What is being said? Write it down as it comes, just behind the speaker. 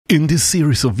In this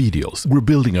series of videos, we're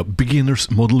building a beginner's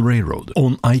model railroad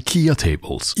on IKEA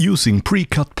tables using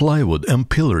pre-cut plywood and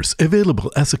pillars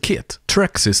available as a kit.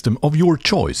 Track system of your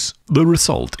choice. The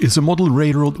result is a model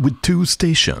railroad with 2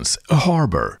 stations, a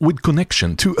harbor with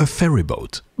connection to a ferry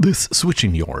boat. This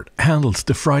switching yard handles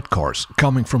the freight cars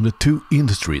coming from the 2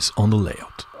 industries on the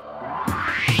layout.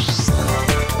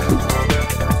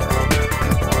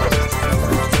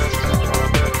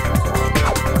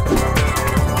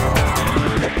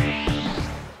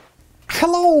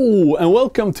 Hello and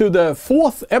welcome to the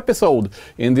 4th episode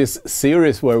in this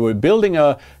series where we're building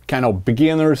a kind of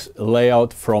beginner's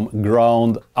layout from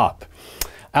ground up.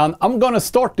 And I'm gonna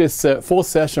start this 4th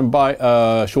session by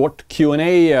a short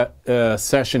Q&A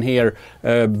session here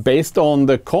based on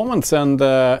the comments and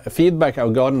feedback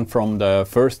I've gotten from the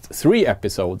first 3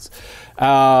 episodes.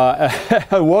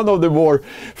 One of the more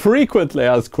frequently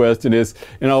asked questions is,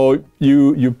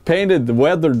 you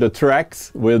weathered the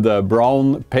tracks with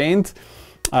brown paint,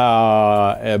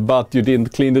 but you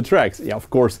didn't clean the tracks. Yeah, of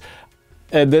course,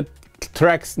 the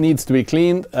tracks needs to be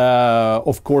cleaned,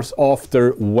 of course,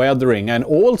 after weathering, and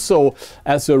also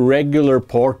as a regular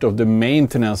part of the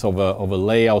maintenance of a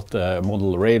layout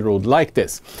model railroad like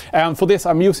this. And for this,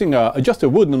 I'm using just a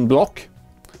wooden block.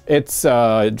 It's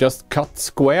just cut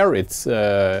square. It's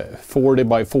 40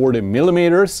 by 40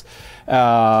 millimeters,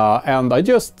 and I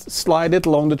just slide it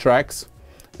along the tracks,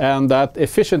 and that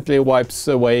efficiently wipes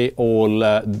away all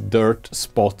dirt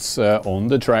spots on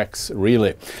the tracks,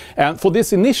 really. And for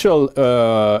this initial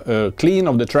clean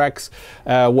of the tracks,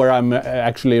 where I'm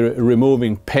actually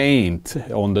removing paint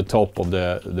on the top of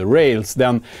the rails,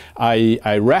 then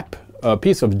I wrap a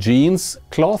piece of jeans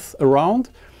cloth around,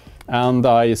 and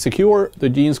I secure the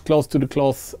jeans cloth to the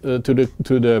cloth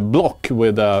to the block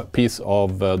with a piece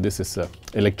of this is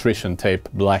electrician tape,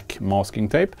 black masking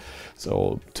tape.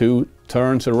 So 2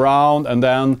 turns around, and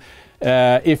then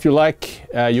if you like,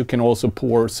 you can also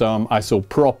pour some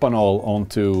isopropanol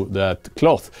onto that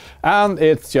cloth, and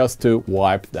it's just to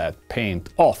wipe that paint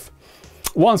off.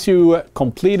 Once you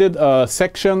completed a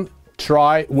section,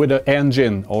 try with an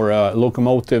engine or a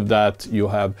locomotive that you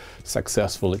have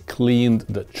successfully cleaned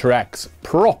the tracks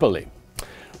properly.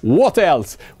 What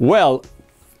else? Well,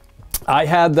 I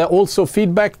had also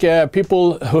feedback,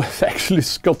 people who actually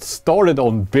got started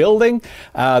on building.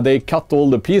 They cut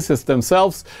all the pieces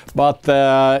themselves, but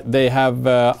they have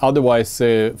otherwise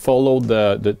followed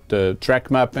the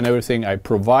track map and everything I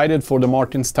provided for the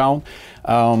Martinstown.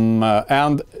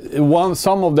 And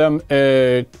some of them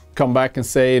come back and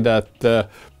say that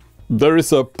there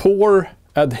is a poor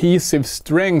adhesive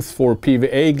strength for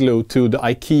PVA glue to the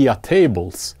IKEA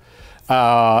tables.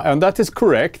 And that is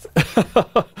correct.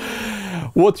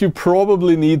 What you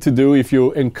probably need to do if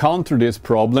you encounter this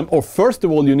problem, or first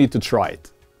of all, you need to try it.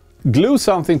 Glue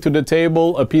something to the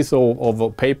table, a piece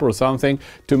of paper or something,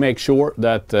 to make sure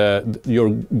that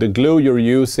the glue you're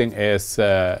using has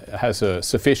a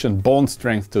sufficient bond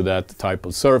strength to that type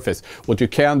of surface. What you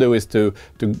can do is to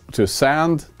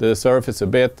sand the surface a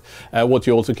bit. What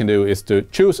you also can do is to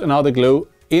choose another glue.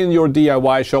 In your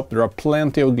DIY shop, there are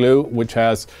plenty of glue which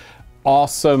has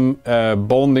awesome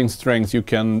bonding strength. You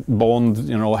can bond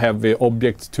heavy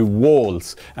objects to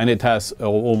walls, and it has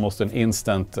almost an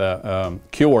instant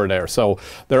cure there. So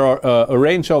there are a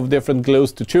range of different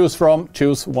glues to choose from.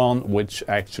 Choose one which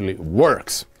actually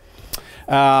works.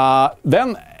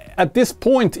 Then at this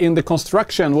point in the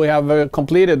construction, we have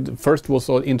completed, first was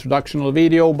an introductional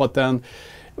video, but then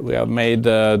we have made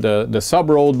the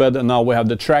sub road bed, and now we have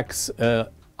the tracks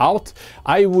out.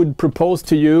 I would propose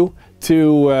to you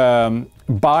to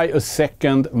buy a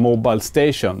second mobile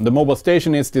station. The mobile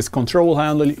station is this control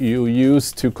handle you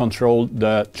use to control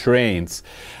the trains.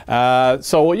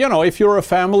 So, if you're a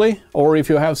family or if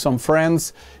you have some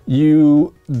friends,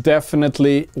 you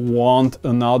definitely want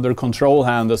another control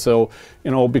handle. So,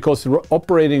 because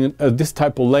operating this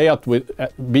type of layout with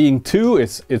being 2,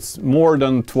 it's more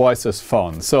than twice as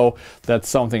fun. So that's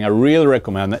something I really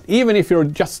recommend. Even if you're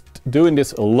just doing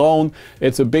this alone,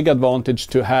 it's a big advantage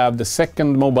to have the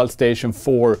second mobile station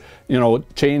for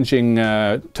changing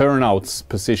turnouts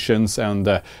positions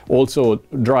and also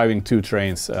driving 2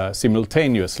 trains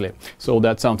simultaneously. So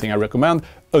that's something I recommend.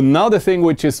 Another thing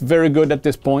which is very good at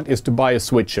this point is to buy a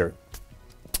switcher.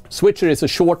 Switcher is a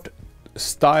short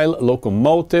style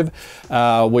locomotive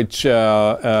which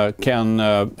can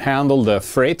handle the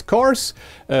freight cars,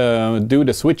 do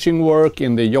the switching work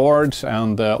in the yards,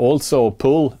 and also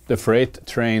pull the freight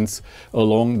trains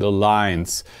along the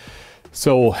lines.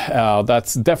 So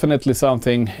that's definitely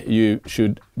something you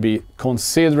should be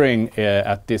considering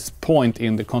at this point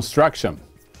in the construction.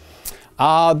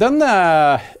 Then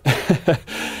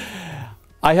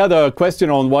I had a question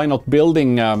on why not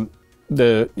building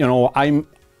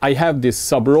I have this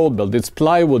sub-road build. This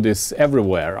plywood is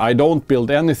everywhere. I don't build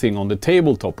anything on the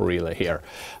tabletop really here.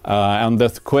 And the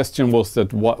question was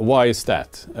that why is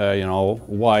that?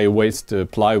 Why waste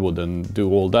plywood and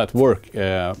do all that work?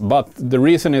 But the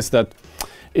reason is that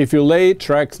if you lay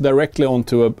tracks directly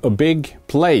onto a big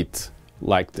plate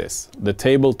like this, the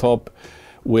tabletop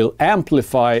will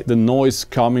amplify the noise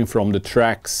coming from the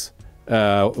tracks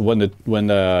when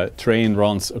the train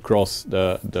runs across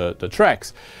the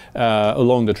tracks,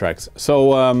 along the tracks.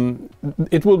 So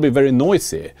it will be very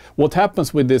noisy. What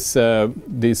happens with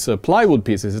these plywood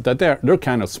pieces is that they're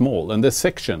kind of small and they're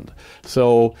sectioned.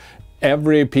 So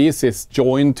every piece is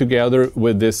joined together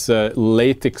with this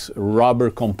latex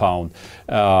rubber compound,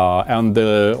 and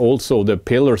also the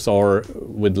pillars are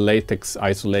with latex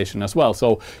isolation as well.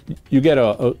 So you get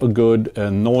a good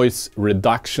noise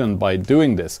reduction by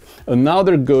doing this.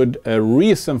 Another good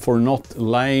reason for not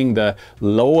laying the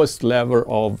lowest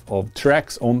level of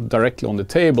tracks directly on the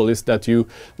table is that you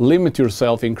limit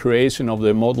yourself in creation of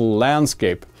the model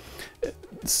landscape.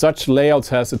 Such layouts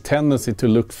has a tendency to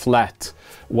look flat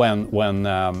when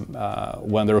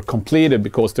they're completed,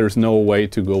 because there's no way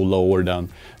to go lower than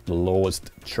the lowest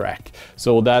track.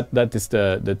 So that is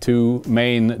the two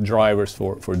main drivers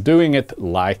for doing it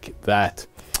like that.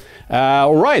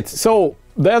 All right, so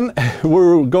then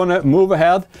we're gonna move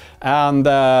ahead and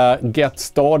get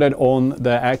started on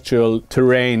the actual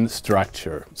terrain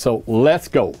structure. So let's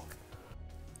go.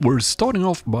 We're starting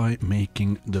off by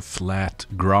making the flat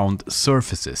ground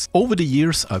surfaces. Over the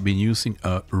years I've been using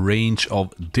a range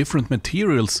of different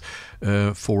materials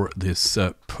for this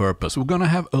purpose. We're gonna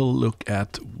have a look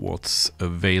at what's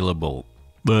available.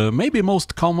 The maybe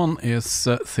most common is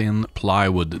thin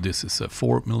plywood. This is a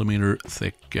 4mm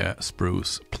thick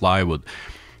spruce plywood.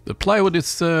 The plywood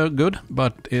is good,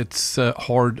 but it's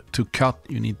hard to cut.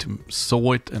 You need to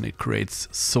saw it and it creates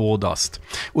sawdust.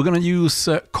 We're gonna use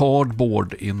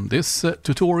cardboard in this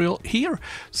tutorial here,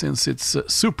 since it's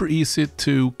super easy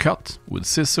to cut with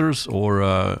scissors or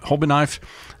a hobby knife,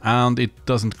 and it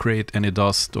doesn't create any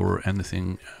dust or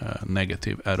anything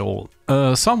negative at all.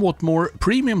 A somewhat more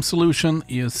premium solution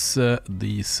is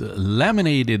these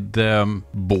laminated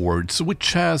boards,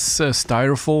 which has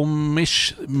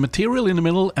styrofoam-ish material in the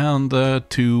middle and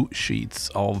 2 sheets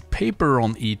of paper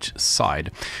on each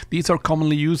side. These are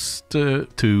commonly used to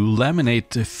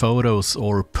laminate photos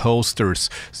or posters,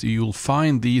 so you'll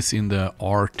find these in the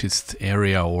artist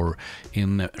area or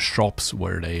in shops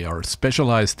where they are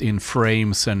specialized in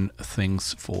frames and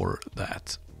things for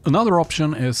that. Another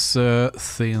option is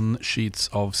thin sheets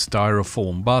of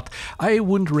styrofoam, but I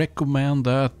wouldn't recommend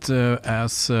that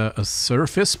as a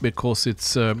surface, because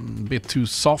it's a bit too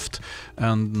soft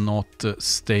and not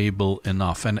stable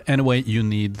enough. And anyway, you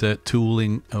need the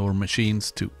tooling or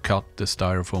machines to cut the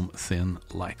styrofoam thin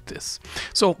like this.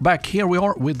 So back here we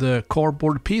are with the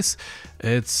cardboard piece.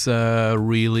 It's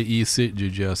really easy. You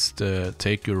just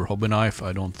take your hobby knife.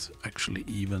 I don't actually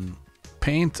even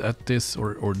paint at this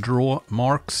or draw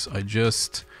marks. I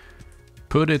just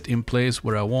put it in place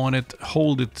where I want it,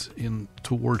 hold it in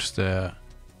towards the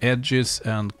edges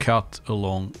and cut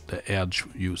along the edge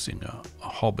using a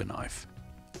hobby knife.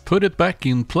 Put it back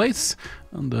in place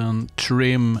and then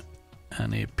trim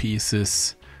any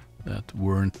pieces that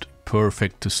weren't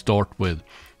perfect to start with,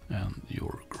 and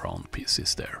your ground piece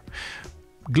is there.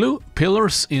 Glue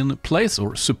pillars in place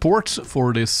or supports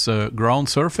for this ground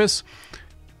surface.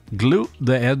 Glue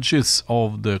the edges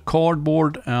of the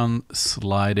cardboard and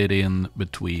slide it in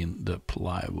between the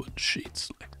plywood sheets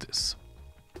like this.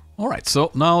 Alright,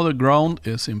 so now the ground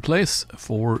is in place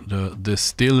for the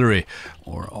distillery,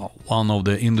 or one of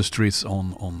the industries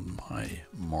on my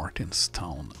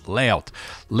Martinstown layout.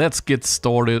 Let's get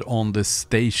started on the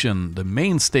station, the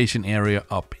main station area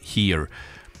up here.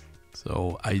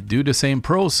 So I do the same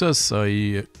process.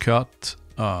 I cut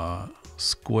a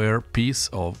square piece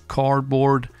of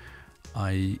cardboard.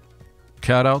 I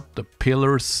cut out the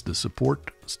pillars, the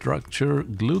support structure,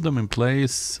 glue them in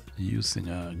place using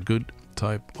a good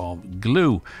type of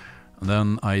glue. And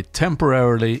then I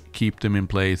temporarily keep them in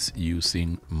place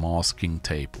using masking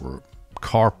tape or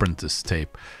carpenter's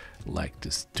tape like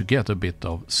this to get a bit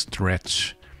of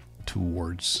stretch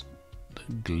towards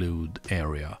the glued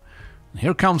area. And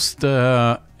here comes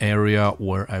the area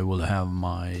where I will have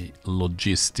my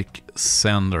logistic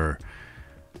center.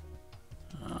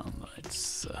 And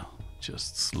let's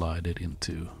just slide it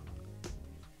into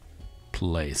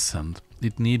place, and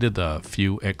it needed a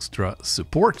few extra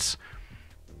supports.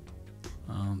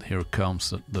 And here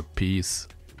comes the piece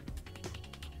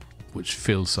which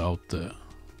fills out the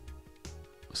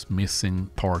It's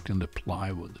missing part in the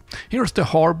plywood. Here's the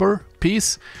harbor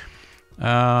piece,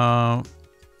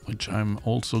 which I'm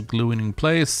also gluing in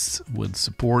place with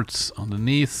supports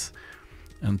underneath.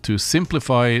 And to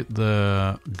simplify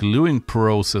the gluing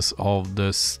process of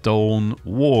the stone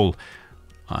wall,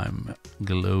 I'm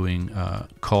gluing a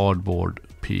cardboard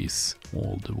piece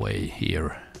all the way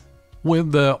here.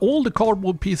 With all the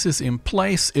cardboard pieces in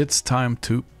place, it's time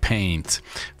to paint.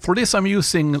 For this I'm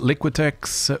using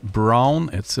Liquitex brown,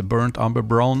 it's a burnt umber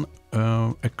brown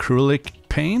acrylic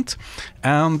paint.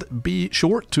 And be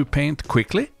sure to paint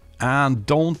quickly. And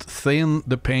don't thin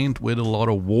the paint with a lot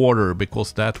of water,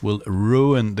 because that will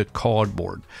ruin the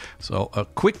cardboard. So a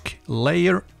quick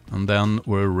layer, and then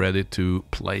we're ready to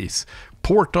place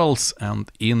portals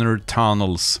and inner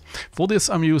tunnels. For this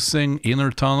I'm using inner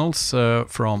tunnels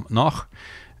from Noch.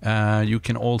 You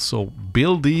can also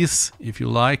build these if you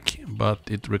like, but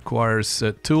it requires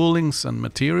toolings and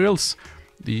materials.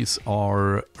 These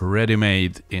are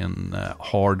ready-made in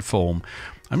hard foam.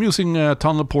 I'm using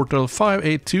tunnel portal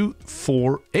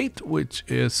 58248, which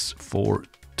is for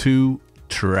 2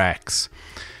 tracks.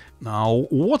 Now,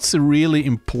 what's really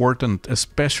important,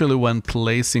 especially when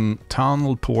placing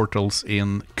tunnel portals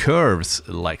in curves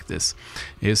like this,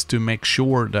 is to make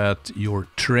sure that your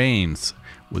trains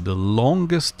with the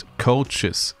longest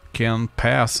coaches can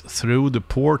pass through the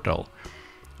portal.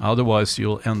 Otherwise,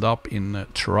 you'll end up in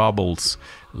troubles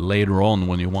later on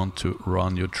when you want to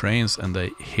run your trains and they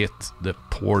hit the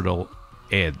portal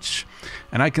edge.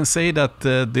 And I can say that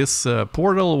this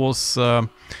portal was,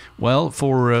 well,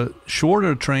 for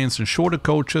shorter trains and shorter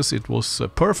coaches it was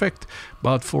perfect,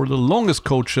 but for the longest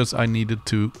coaches I needed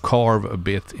to carve a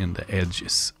bit in the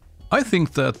edges. I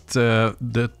think that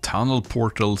the tunnel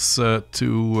portals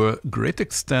to a great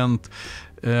extent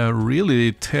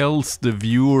really tells the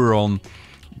viewer on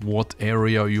what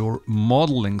area you're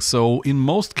modeling. So in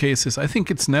most cases I think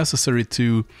it's necessary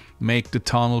to make the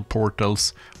tunnel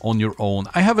portals on your own.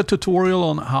 I have a tutorial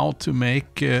on how to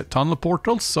make tunnel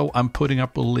portals, so I'm putting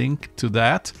up a link to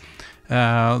that.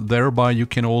 Thereby you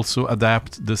can also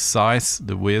adapt the size,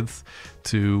 the width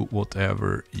to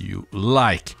whatever you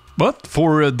like. But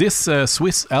for this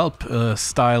Swiss Alp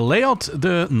style layout,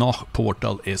 the Noch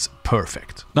portal is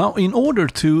perfect. Now, in order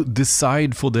to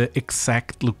decide for the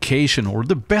exact location or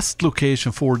the best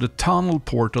location for the tunnel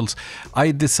portals,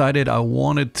 I decided I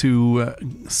wanted to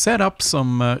set up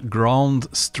some ground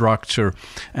structure.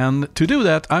 And to do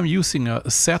that, I'm using a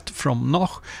set from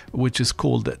Noch, which is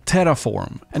called Terra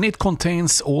Form. And it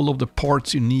contains all of the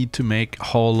parts you need to make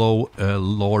hollow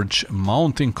large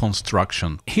mounting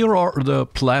construction. Here are the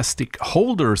plastic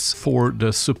holders for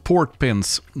the support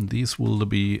pins. These will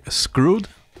be screwed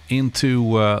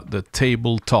into the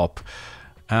tabletop,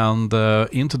 and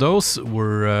into those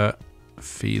we're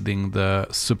feeding the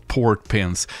support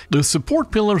pins. The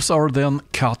support pillars are then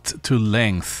cut to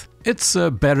length. It's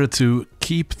better to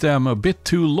keep them a bit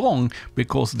too long,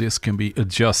 because this can be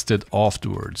adjusted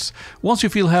afterwards. Once you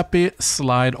feel happy,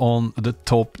 slide on the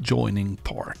top joining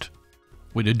part.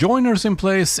 With the joiners in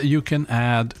place, you can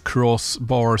add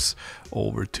crossbars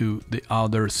over to the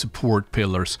other support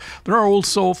pillars. There are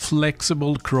also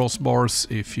flexible crossbars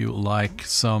if you like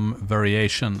some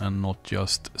variation and not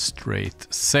just straight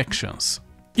sections.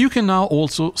 You can now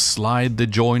also slide the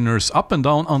joiners up and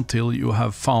down until you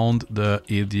have found the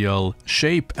ideal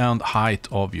shape and height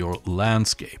of your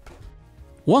landscape.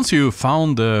 Once you've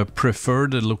found the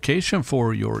preferred location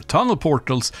for your tunnel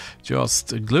portals,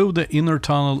 just glue the inner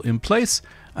tunnel in place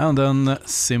and then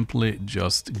simply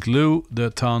just glue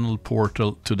the tunnel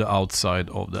portal to the outside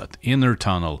of that inner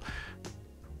tunnel.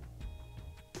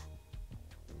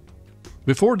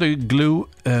 Before the glue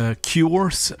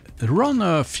cures, run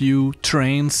a few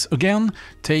trains. Again,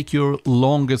 take your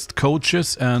longest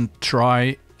coaches and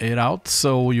try it out,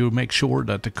 so you make sure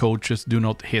that the coaches do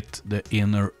not hit the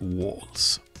inner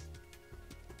walls.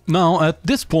 Now at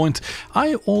this point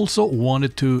I also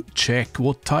wanted to check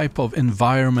what type of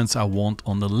environments I want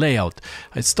on the layout.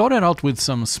 I started out with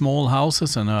some small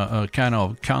houses and a kind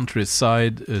of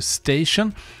countryside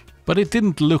station, but it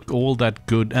didn't look all that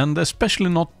good, and especially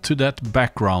not to that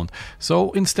background.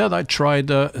 So instead I tried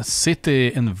a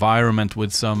city environment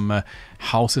with some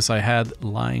houses I had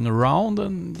lying around,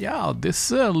 and yeah,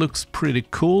 this looks pretty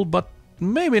cool, but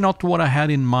maybe not what I had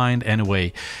in mind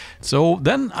anyway. So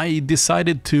then I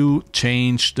decided to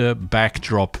change the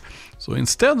backdrop So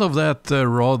instead of that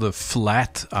rather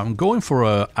flat, I'm going for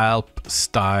a Alp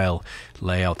style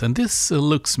layout, and this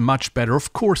looks much better.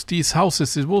 Of course, these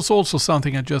houses, it was also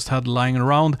something I just had lying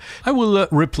around. I will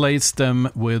replace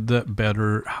them with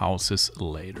better houses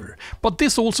later. But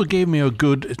this also gave me a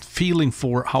good feeling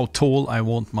for how tall I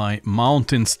want my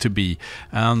mountains to be,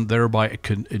 and thereby I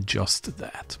can adjust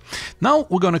that. Now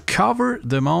we're gonna cover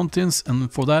the mountains,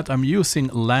 and for that I'm using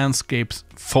landscape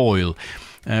foil.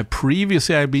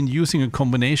 Previously I've been using a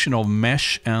combination of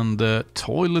mesh and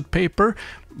toilet paper,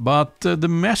 but the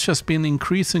mesh has been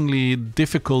increasingly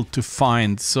difficult to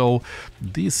find, so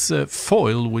this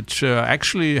foil, which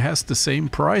actually has the same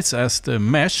price as the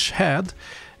mesh had,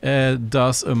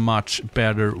 does a much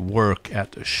better work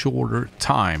at a shorter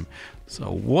time.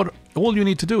 So all you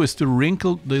need to do is to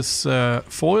wrinkle this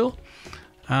foil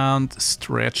and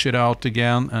stretch it out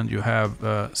again, and you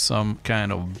have some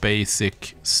kind of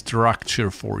basic structure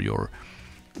for your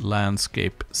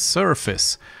landscape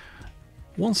surface.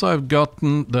 Once I've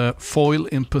gotten the foil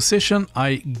in position,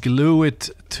 I glue it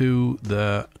to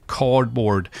the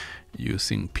cardboard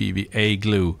using PVA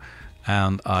glue,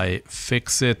 and I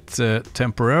fix it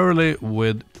temporarily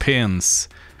with pins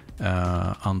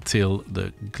until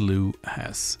the glue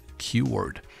has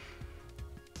cured.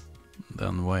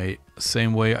 Then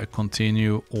same way I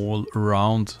continue all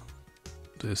around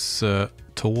this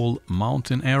tall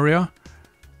mountain area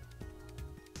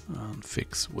and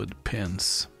fix with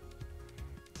pins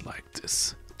like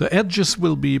this. The edges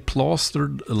will be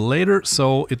plastered later,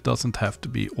 so it doesn't have to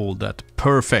be all that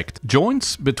perfect.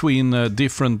 Joints between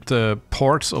different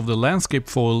parts of the landscape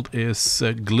fold is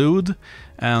glued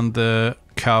and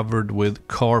covered with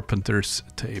carpenter's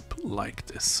tape like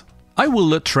this. I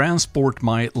will transport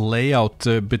my layout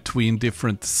between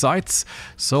different sites,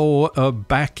 so a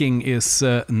backing is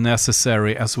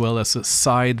necessary as well as a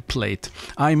side plate.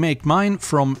 I make mine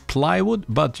from plywood,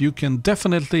 but you can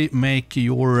definitely make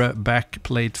your back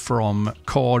plate from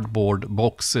cardboard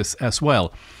boxes as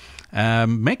well.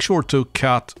 Make sure to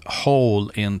cut a hole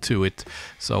into it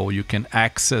so you can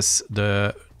access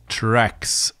the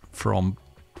tracks from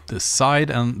the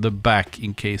side and the back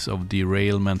in case of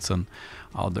derailments and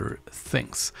other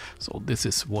things. So this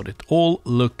is what it all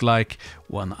looked like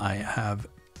when I have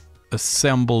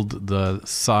assembled the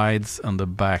sides and the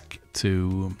back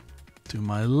to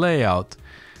my layout.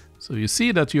 So you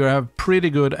see that you have pretty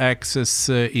good access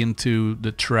into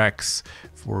the tracks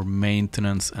for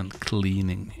maintenance and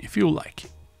cleaning if you like.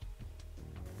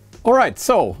 Alright,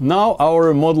 so now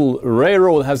our model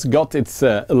railroad has got its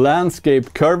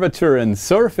landscape curvature and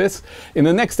surface. In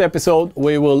the next episode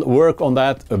we will work on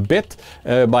that a bit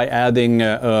by adding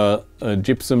a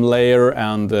gypsum layer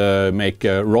and make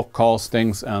rock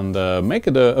castings and make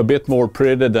it a bit more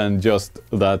pretty than just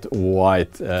that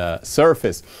white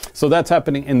surface. So that's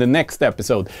happening in the next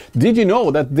episode. Did you know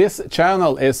that this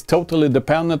channel is totally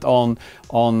dependent on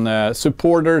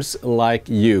supporters like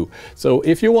you? So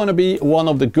if you want to be one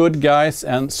of the good guys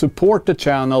and support the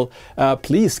channel,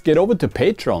 please get over to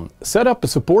Patreon. Set up a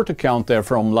support account there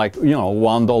from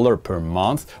 $1 per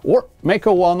month, or make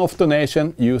a one-off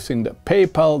donation using the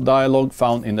PayPal dialog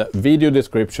found in the video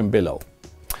description below.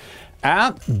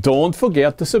 And don't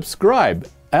forget to subscribe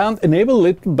and enable the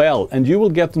little bell, and you will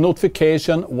get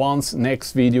notification once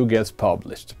next video gets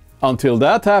published. Until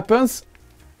that happens,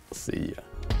 see ya.